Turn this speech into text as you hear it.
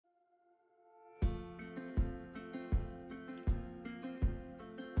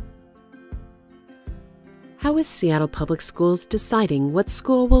How is Seattle Public Schools deciding what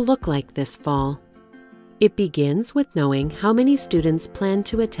school will look like this fall? It begins with knowing how many students plan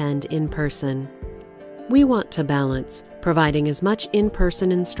to attend in person. We want to balance providing as much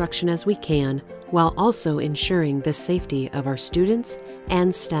in-person instruction as we can while also ensuring the safety of our students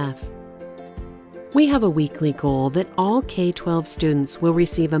and staff. We have a weekly goal that all K-12 students will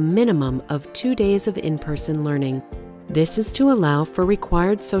receive a minimum of 2 days of in-person learning. This is to allow for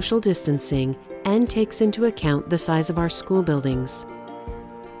required social distancing and takes into account the size of our school buildings.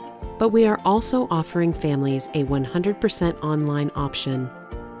 But we are also offering families a 100% online option.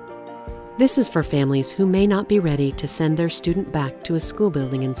 This is for families who may not be ready to send their student back to a school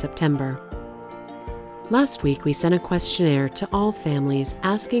building in September. Last week, we sent a questionnaire to all families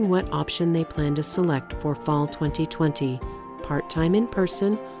asking what option they plan to select for fall 2020, part-time in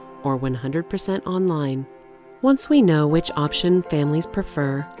person or 100% online. Once we know which option families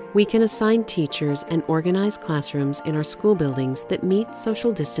prefer, we can assign teachers and organize classrooms in our school buildings that meet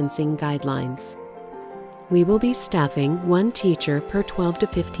social distancing guidelines. We will be staffing 1 teacher per 12 to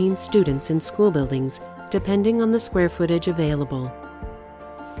 15 students in school buildings, depending on the square footage available.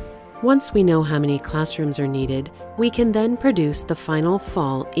 Once we know how many classrooms are needed, we can then produce the final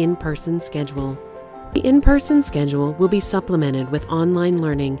fall in-person schedule. The in-person schedule will be supplemented with online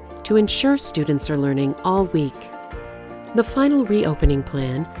learning to ensure students are learning all week. The final reopening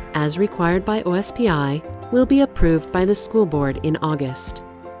plan, as required by OSPI, will be approved by the school board in August.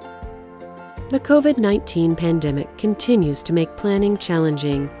 The COVID-19 pandemic continues to make planning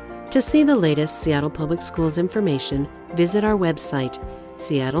challenging. To see the latest Seattle Public Schools information, visit our website,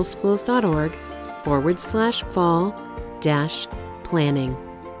 seattleschools.org/fall-planning.